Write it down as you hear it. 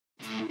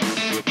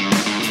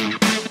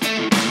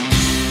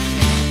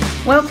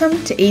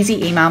Welcome to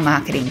Easy Email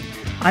Marketing.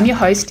 I'm your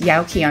host,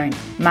 Yael Keown,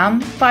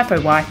 mum,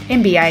 FIFO wife,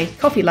 MBA,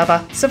 coffee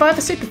lover, Survivor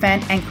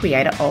superfan, and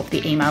creator of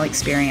the email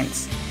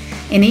experience.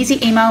 In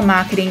Easy Email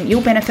Marketing,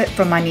 you'll benefit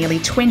from my nearly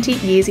 20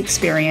 years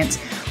experience,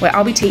 where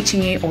I'll be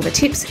teaching you all the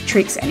tips,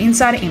 tricks, and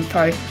insider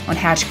info on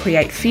how to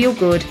create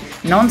feel-good,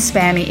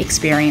 non-spammy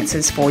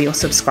experiences for your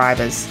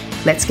subscribers.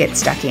 Let's get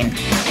stuck in.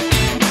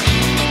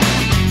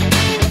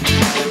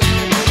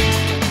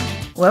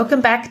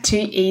 Welcome back to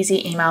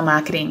Easy Email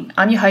Marketing.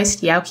 I'm your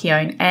host, Yael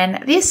Keown,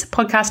 and this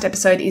podcast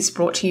episode is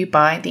brought to you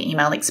by The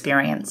Email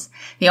Experience,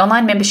 the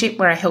online membership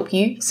where I help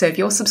you serve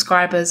your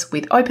subscribers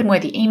with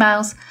open-worthy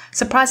emails,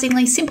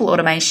 surprisingly simple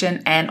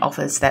automation, and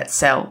offers that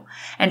sell.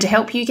 And to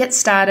help you get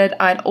started,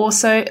 I'd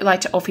also like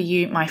to offer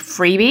you my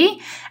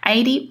freebie,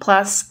 80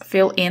 plus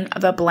fill in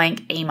the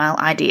blank email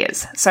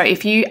ideas. So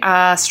if you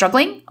are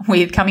struggling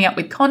with coming up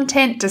with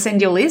content to send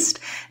your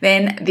list,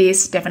 then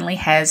this definitely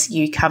has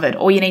you covered.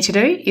 All you need to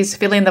do is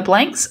fill in the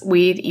blanks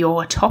with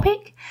your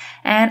topic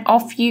and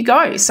off you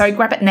go. So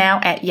grab it now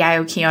at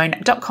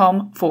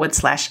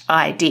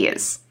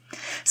yaelkeown.com/ideas.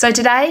 So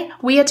today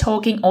we are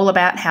talking all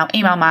about how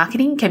email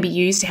marketing can be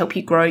used to help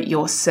you grow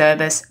your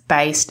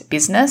service-based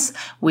business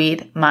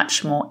with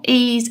much more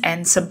ease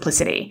and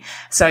simplicity.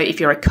 So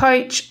if you're a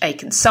coach, a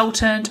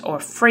consultant, or a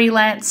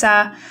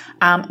freelancer,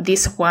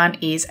 this one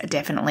is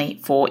definitely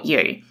for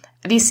you.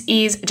 This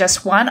is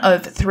just one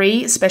of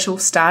 3 special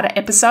starter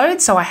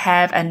episodes. So I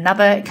have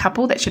another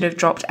couple that should have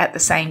dropped at the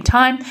same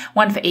time,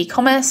 one for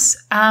e-commerce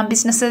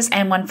businesses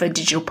and one for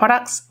digital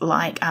products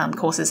like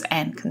courses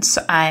and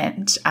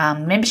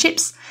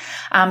memberships.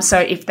 So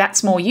if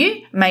that's more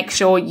you, make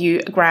sure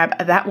you grab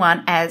that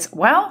one as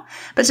well.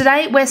 But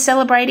today we're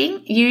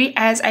celebrating you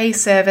as a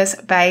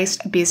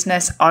service-based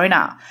business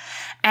owner.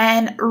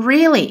 And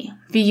really,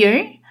 for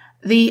you,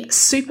 the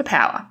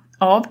superpower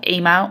of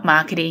email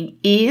marketing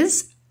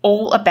is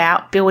all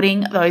about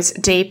building those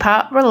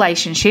deeper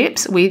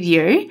relationships with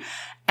you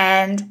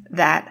and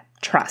that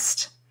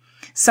trust.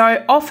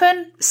 So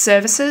often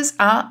services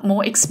are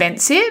more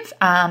expensive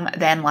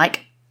than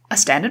like a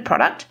standard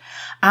product.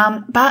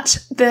 But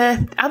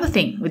the other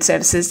thing with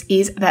services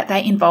is that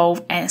they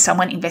involve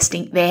someone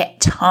investing their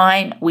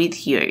time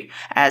with you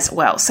as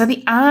well. So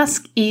the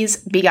ask is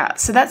bigger.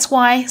 So that's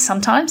why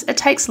sometimes it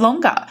takes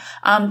longer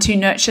to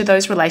nurture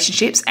those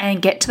relationships and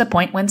get to the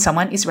point when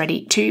someone is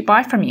ready to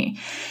buy from you.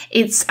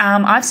 It's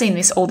I've seen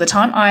this all the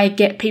time. I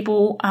get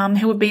people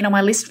who have been on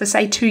my list for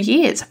say 2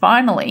 years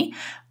finally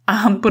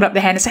put up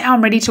their hand and say,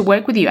 I'm ready to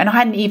work with you. And I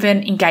hadn't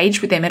even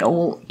engaged with them at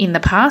all in the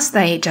past.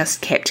 They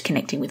just kept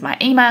connecting with my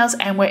emails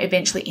and were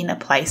eventually in a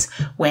place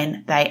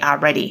when they are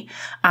ready.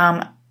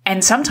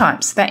 And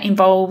sometimes that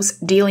involves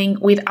dealing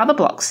with other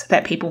blocks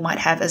that people might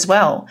have as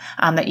well,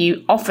 that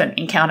you often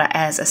encounter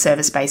as a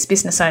service-based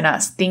business owner.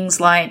 Things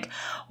like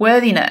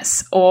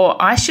worthiness, or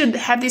I should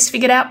have this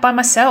figured out by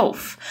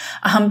myself.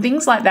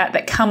 Things like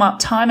that come up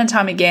time and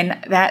time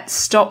again that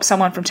stop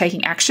someone from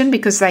taking action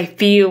because they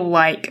feel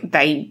like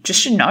they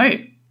just should know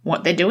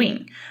what they're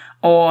doing,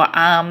 or,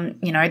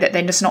 that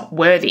they're just not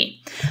worthy.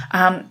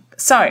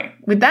 So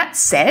with that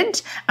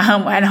said,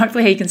 and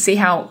hopefully you can see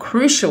how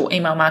crucial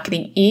email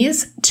marketing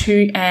is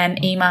to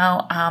an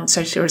email,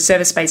 so to a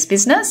service-based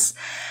business,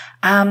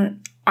 I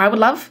would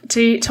love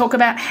to talk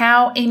about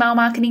how email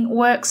marketing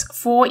works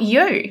for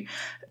you.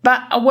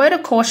 But a word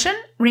of caution,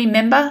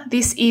 remember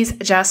this is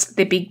just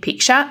the big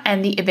picture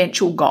and the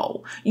eventual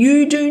goal.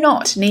 You do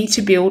not need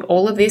to build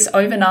all of this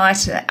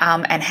overnight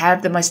and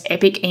have the most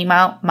epic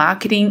email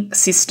marketing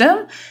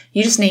system.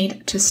 You just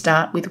need to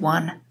start with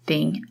one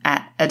thing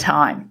at a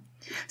time.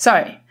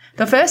 So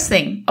the first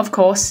thing, of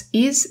course,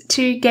 is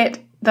to get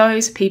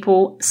those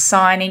people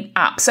signing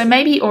up. So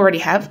maybe you already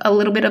have a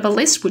little bit of a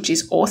list, which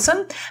is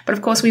awesome. But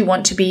of course, we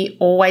want to be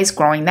always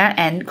growing that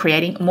and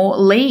creating more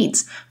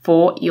leads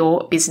for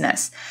your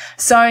business.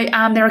 So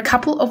there are a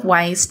couple of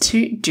ways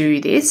to do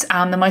this.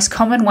 The most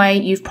common way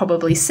you've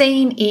probably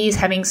seen is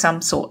having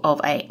some sort of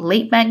a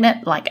lead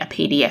magnet, like a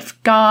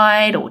PDF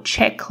guide or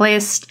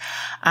checklist,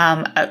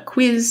 a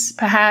quiz,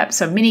 perhaps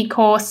a mini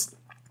course.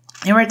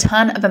 There are a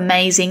ton of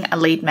amazing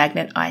lead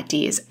magnet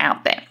ideas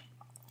out there.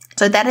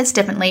 So that is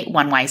definitely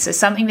one way. So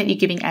something that you're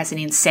giving as an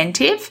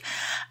incentive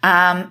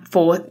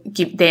for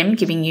them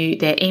giving you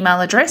their email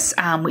address,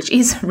 which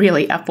is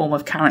really a form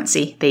of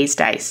currency these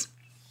days.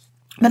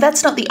 But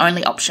that's not the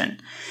only option.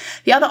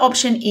 The other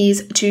option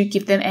is to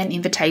give them an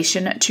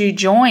invitation to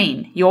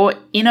join your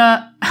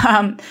inner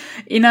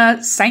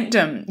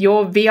sanctum,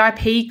 your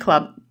VIP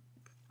club,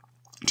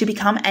 to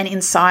become an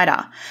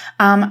insider.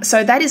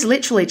 So that is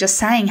literally just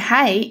saying,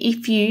 hey,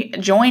 if you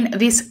join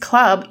this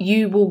club,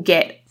 you will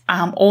get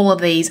all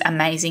of these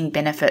amazing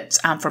benefits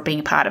for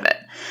being a part of it.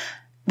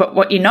 But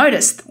what you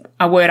noticed,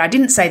 a word I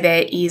didn't say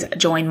there, is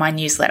join my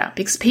newsletter,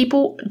 because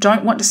people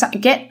don't want to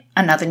get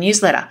another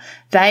newsletter.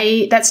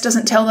 That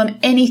doesn't tell them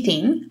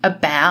anything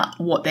about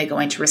what they're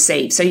going to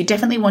receive. So you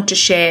definitely want to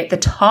share the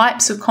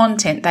types of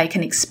content they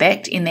can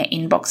expect in their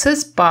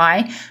inboxes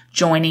by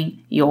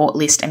joining your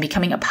list and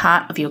becoming a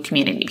part of your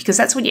community, because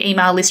that's what your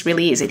email list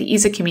really is. It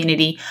is a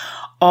community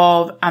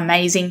of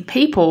amazing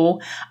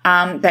people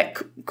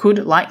that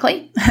could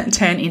likely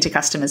turn into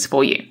customers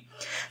for you.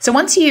 So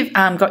once you've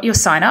got your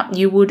sign up,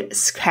 you would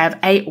have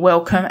a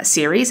welcome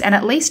series and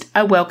at least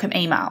a welcome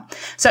email.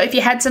 So if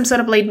you had some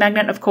sort of lead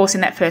magnet, of course,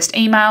 in that first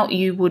email,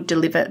 you would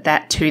deliver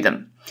that to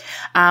them.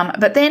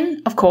 But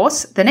then, of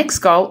course, the next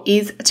goal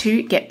is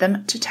to get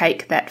them to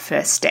take that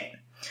first step.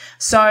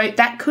 So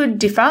that could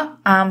differ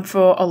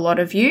for a lot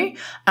of you.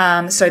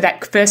 So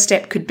that first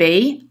step could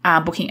be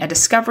booking a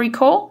discovery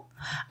call.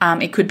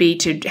 It could be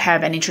to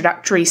have an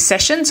introductory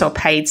session, so a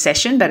paid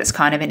session, but it's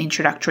kind of an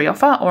introductory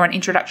offer or an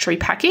introductory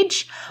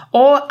package.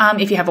 Or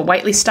if you have a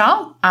waitlist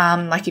style,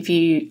 like if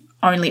you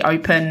only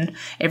open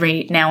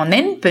every now and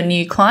then for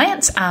new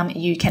clients,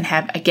 you can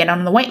have a get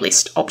on the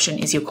waitlist option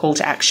is your call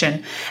to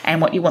action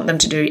and what you want them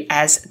to do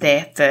as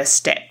their first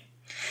step.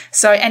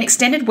 So an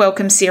extended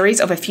welcome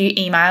series of a few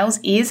emails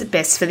is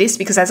best for this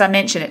because, as I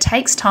mentioned, it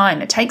takes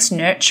time. It takes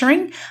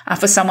nurturing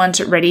for someone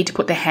ready to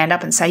put their hand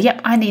up and say, yep,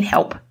 I need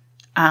help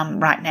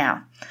right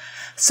now.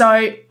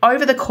 So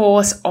over the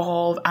course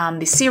of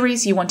this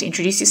series, you want to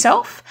introduce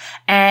yourself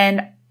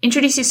and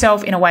introduce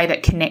yourself in a way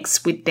that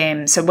connects with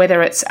them. So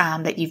whether it's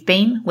that you've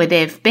been where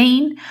they've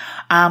been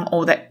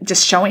or that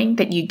just showing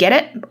that you get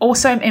it.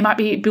 Also, it might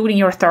be building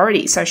your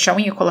authority. So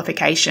showing your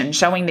qualification,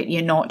 showing that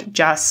you're not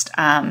just,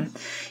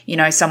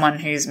 someone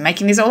who's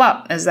making this all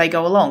up as they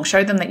go along.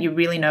 Show them that you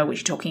really know what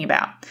you're talking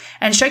about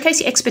and showcase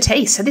your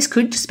expertise. So this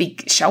could just be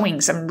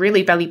showing some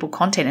really valuable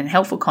content and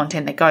helpful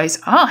content that goes,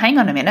 oh, hang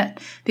on a minute.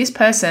 This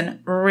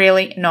person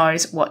really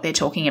knows what they're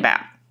talking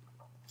about.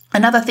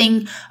 Another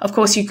thing, of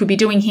course, you could be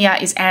doing here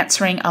is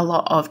answering a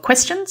lot of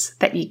questions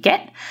that you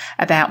get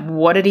about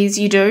what it is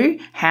you do,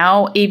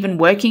 how even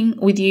working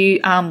with you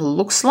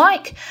looks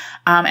like,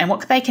 and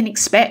what they can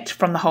expect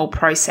from the whole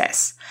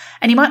process.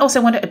 And you might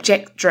also want to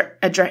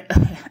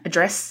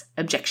address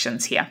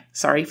objections here.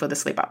 Sorry for the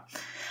slip up.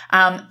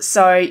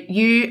 So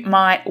you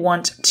might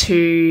want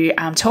to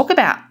talk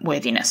about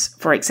worthiness,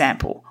 for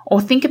example, or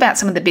think about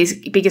some of the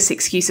biggest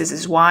excuses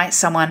as why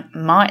someone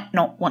might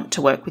not want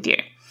to work with you.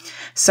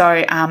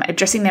 So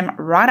addressing them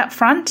right up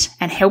front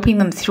and helping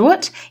them through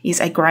it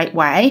is a great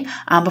way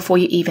before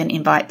you even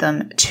invite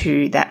them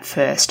to that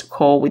first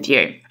call with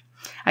you.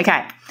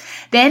 Okay.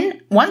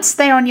 Then once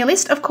they're on your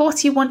list, of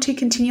course, you want to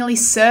continually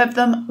serve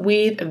them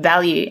with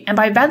value. And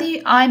by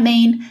value, I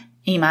mean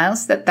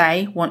emails that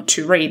they want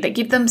to read, that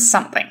give them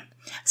something.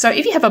 So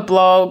if you have a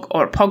blog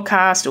or a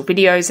podcast or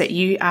videos that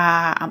you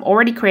are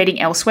already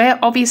creating elsewhere,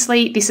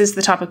 obviously this is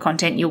the type of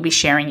content you'll be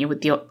sharing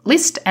with your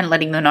list and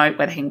letting them know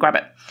where they can grab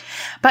it.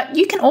 But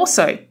you can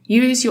also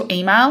use your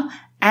email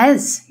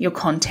as your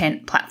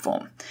content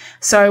platform.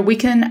 So we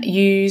can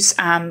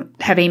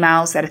have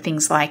emails that are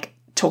things like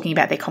talking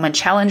about their common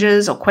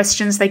challenges or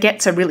questions they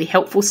get. So really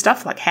helpful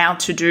stuff like how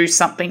to do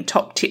something,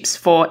 top tips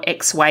for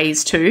X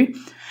ways to.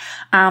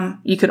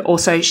 You could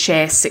also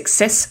share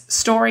success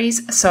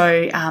stories.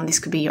 So this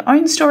could be your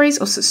own stories,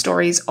 also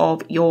stories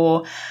of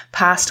your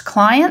past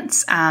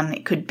clients.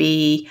 It could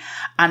be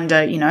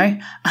under,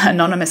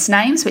 anonymous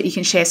names, but you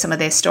can share some of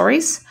their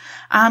stories.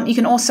 You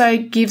can also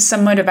give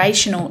some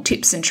motivational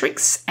tips and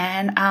tricks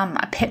and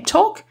a pep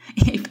talk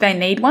if they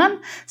need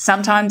one.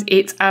 Sometimes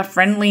it's a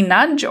friendly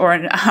nudge or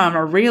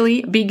a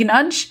really big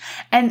nudge.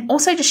 And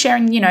also just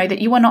sharing,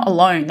 that you are not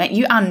alone, that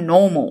you are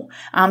normal.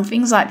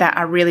 Things like that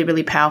are really,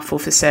 really powerful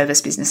for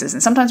service businesses.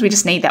 And sometimes we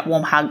just need that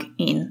warm hug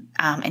in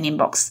an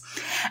inbox.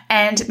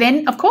 And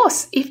then, of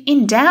course, if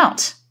in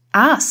doubt,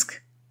 ask.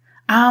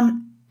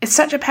 It's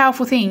such a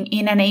powerful thing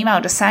in an email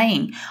just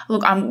saying,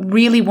 look, I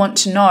really want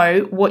to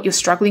know what you're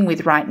struggling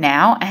with right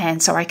now,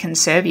 and so I can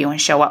serve you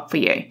and show up for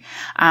you.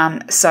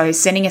 So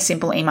sending a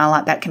simple email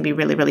like that can be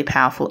really, really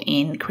powerful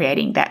in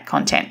creating that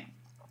content.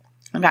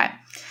 Okay.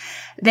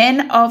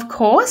 Then, of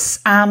course,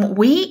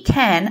 we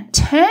can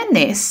turn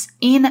this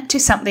into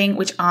something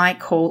which I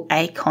call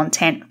a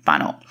content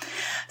funnel.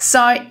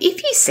 So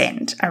if you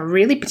send a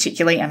really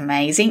particularly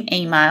amazing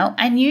email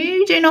and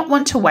you do not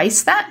want to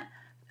waste that,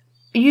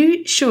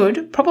 you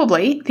should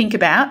probably think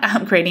about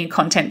creating a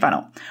content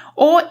funnel.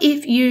 Or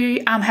if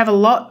you have a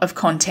lot of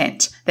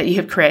content that you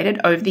have created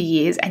over the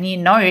years and you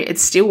know it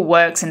still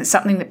works and it's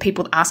something that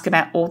people ask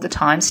about all the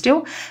time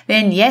still,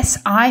 then yes,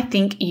 I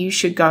think you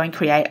should go and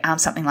create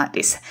something like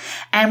this.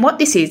 And what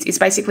this is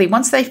basically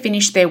once they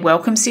finish their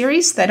welcome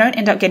series, they don't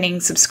end up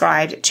getting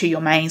subscribed to your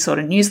main sort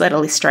of newsletter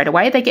list straight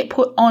away. They get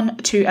put on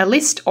to a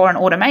list or an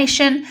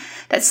automation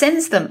that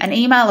sends them an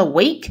email a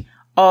week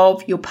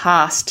of your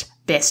past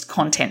best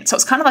content. So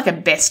it's kind of like a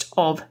best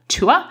of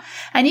tour,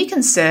 and you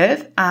can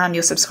serve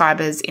your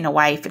subscribers in a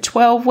way for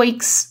 12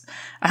 weeks,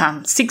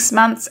 6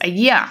 months, a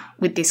year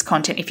with this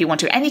content if you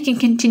want to, and you can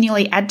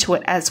continually add to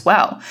it as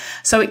well.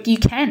 So you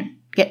can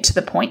get to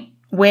the point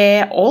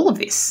where all of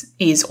this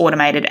is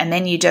automated and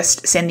then you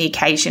just send the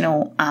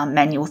occasional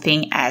manual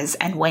thing as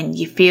and when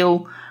you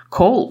feel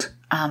called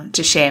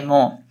to share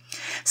more.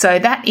 So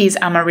that is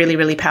a really,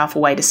 really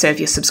powerful way to serve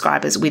your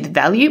subscribers with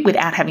value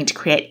without having to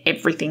create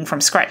everything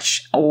from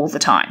scratch all the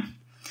time.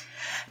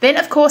 Then,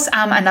 of course,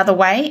 another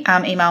way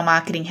email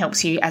marketing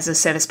helps you as a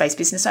service-based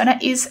business owner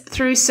is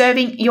through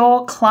serving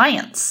your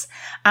clients.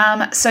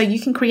 So you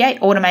can create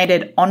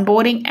automated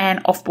onboarding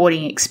and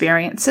offboarding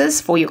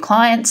experiences for your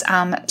clients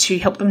to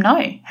help them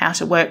know how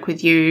to work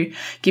with you,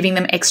 giving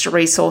them extra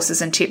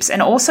resources and tips,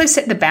 and also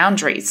set the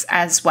boundaries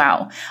as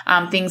well.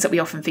 Things that we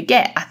often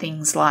forget are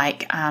things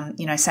like,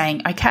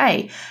 saying,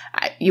 okay,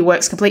 your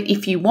work's complete.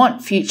 If you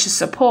want future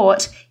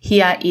support,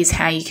 here is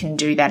how you can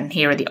do that, and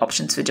here are the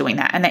options for doing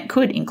that. And that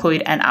could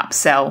include an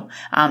upsell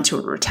to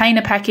a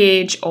retainer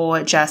package,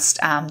 or just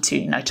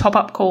to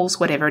top-up calls,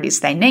 whatever it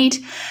is they need.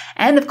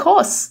 And of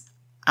course,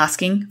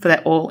 asking for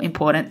that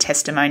all-important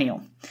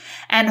testimonial.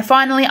 And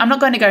finally, I'm not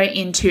going to go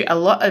into a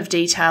lot of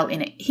detail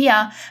in it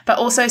here, but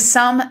also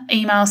some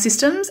email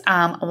systems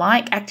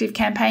like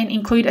ActiveCampaign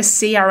include a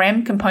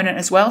CRM component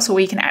as well, so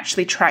we can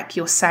actually track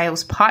your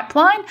sales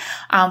pipeline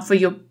for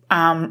your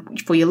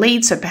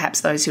leads, so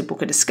perhaps those who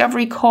book a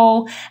discovery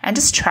call, and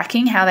just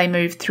tracking how they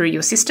move through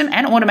your system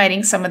and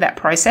automating some of that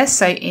process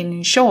so it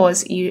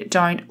ensures you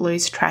don't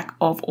lose track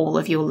of all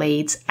of your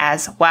leads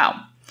as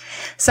well.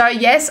 So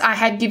yes, I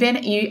have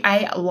given you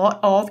a lot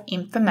of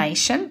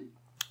information.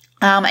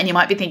 And you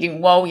might be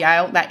thinking, whoa,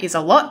 Yael, that is a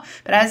lot.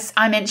 But as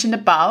I mentioned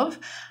above,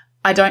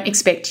 I don't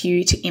expect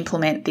you to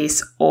implement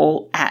this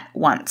all at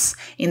once.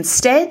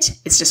 Instead,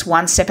 it's just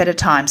one step at a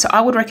time. So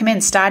I would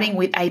recommend starting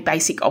with a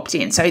basic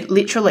opt-in. So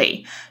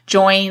literally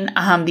join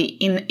the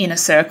inner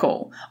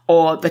circle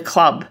or the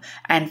club,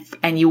 and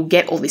you'll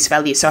get all this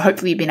value. So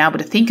hopefully you've been able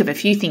to think of a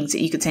few things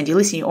that you could send your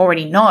list. You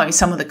already know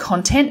some of the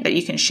content that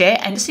you can share,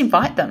 and just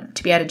invite them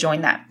to be able to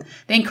join that.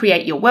 Then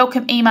create your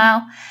welcome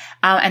email.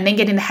 And then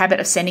get in the habit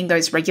of sending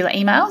those regular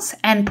emails.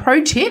 And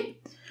pro tip,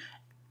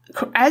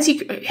 as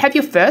you have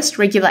your first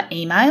regular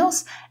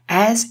emails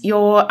as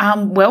your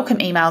welcome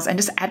emails, and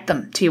just add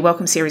them to your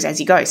welcome series as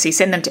you go. So you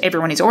send them to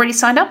everyone who's already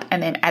signed up,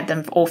 and then add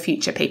them for all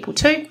future people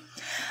too.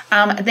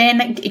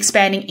 Then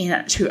expanding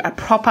into a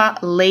proper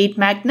lead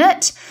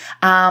magnet,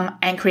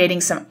 and creating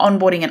some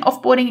onboarding and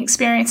offboarding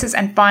experiences.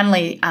 And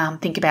finally,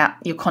 think about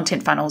your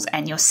content funnels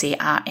and your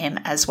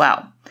CRM as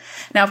well.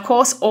 Now, of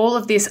course, all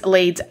of this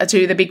leads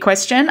to the big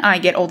question I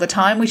get all the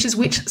time, which is,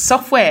 which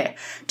software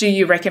do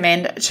you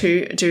recommend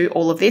to do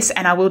all of this?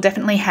 And I will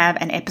definitely have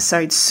an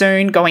episode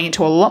soon going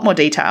into a lot more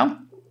detail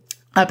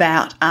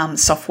about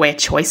software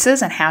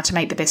choices and how to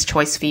make the best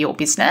choice for your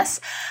business.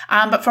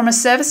 But from a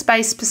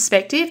service-based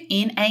perspective,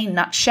 in a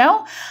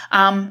nutshell,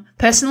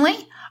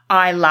 personally,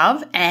 I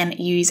love and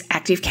use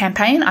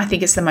ActiveCampaign. I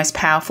think it's the most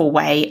powerful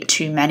way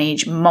to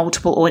manage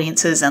multiple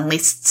audiences and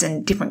lists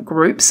and different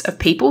groups of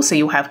people. So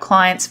you'll have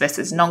clients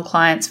versus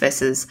non-clients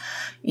versus,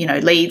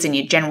 leads and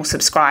your general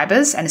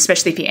subscribers. And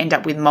especially if you end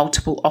up with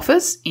multiple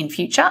offers in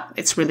future,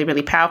 it's really,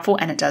 really powerful,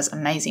 and it does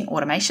amazing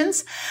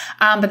automations.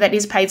 But that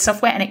is paid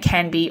software, and it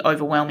can be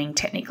overwhelming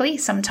technically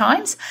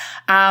sometimes.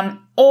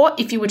 Or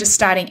if you were just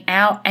starting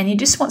out and you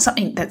just want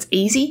something that's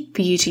easy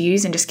for you to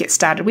use and just get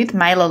started with,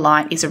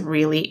 MailerLite is a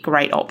really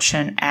great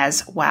option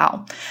as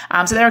well.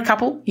 So there are a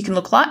couple you can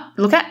look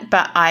at,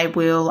 but I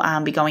will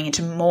be going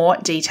into more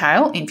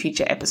detail in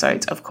future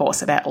episodes, of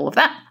course, about all of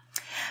that.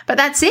 But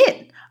that's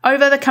it.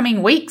 Over the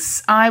coming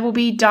weeks, I will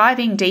be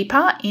diving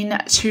deeper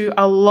into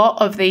a lot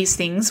of these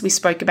things we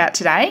spoke about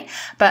today,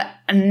 but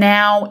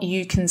now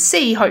you can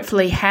see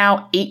hopefully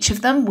how each of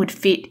them would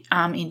fit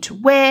into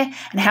where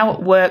and how it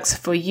works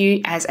for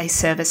you as a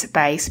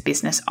service-based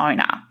business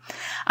owner.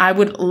 I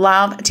would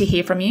love to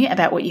hear from you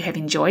about what you have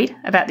enjoyed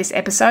about this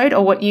episode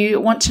or what you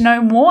want to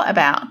know more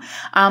about.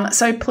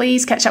 So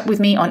please catch up with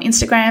me on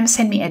Instagram,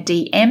 send me a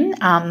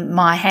DM.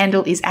 My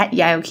handle is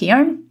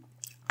 @YaelKeown.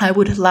 I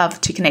would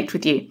love to connect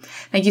with you.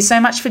 Thank you so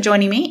much for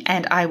joining me,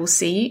 and I will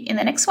see you in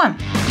the next one.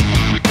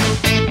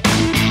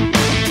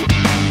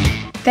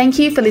 Thank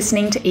you for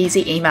listening to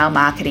Easy Email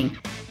Marketing.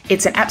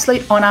 It's an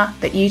absolute honor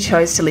that you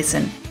chose to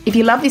listen. If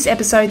you love this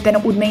episode, then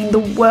it would mean the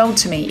world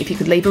to me if you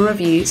could leave a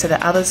review so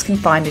that others can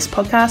find this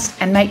podcast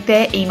and make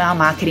their email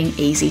marketing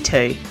easy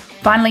too.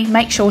 Finally,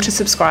 make sure to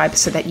subscribe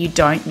so that you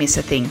don't miss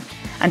a thing.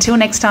 Until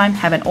next time,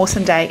 have an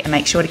awesome day, and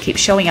make sure to keep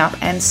showing up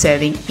and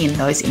serving in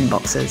those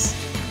inboxes.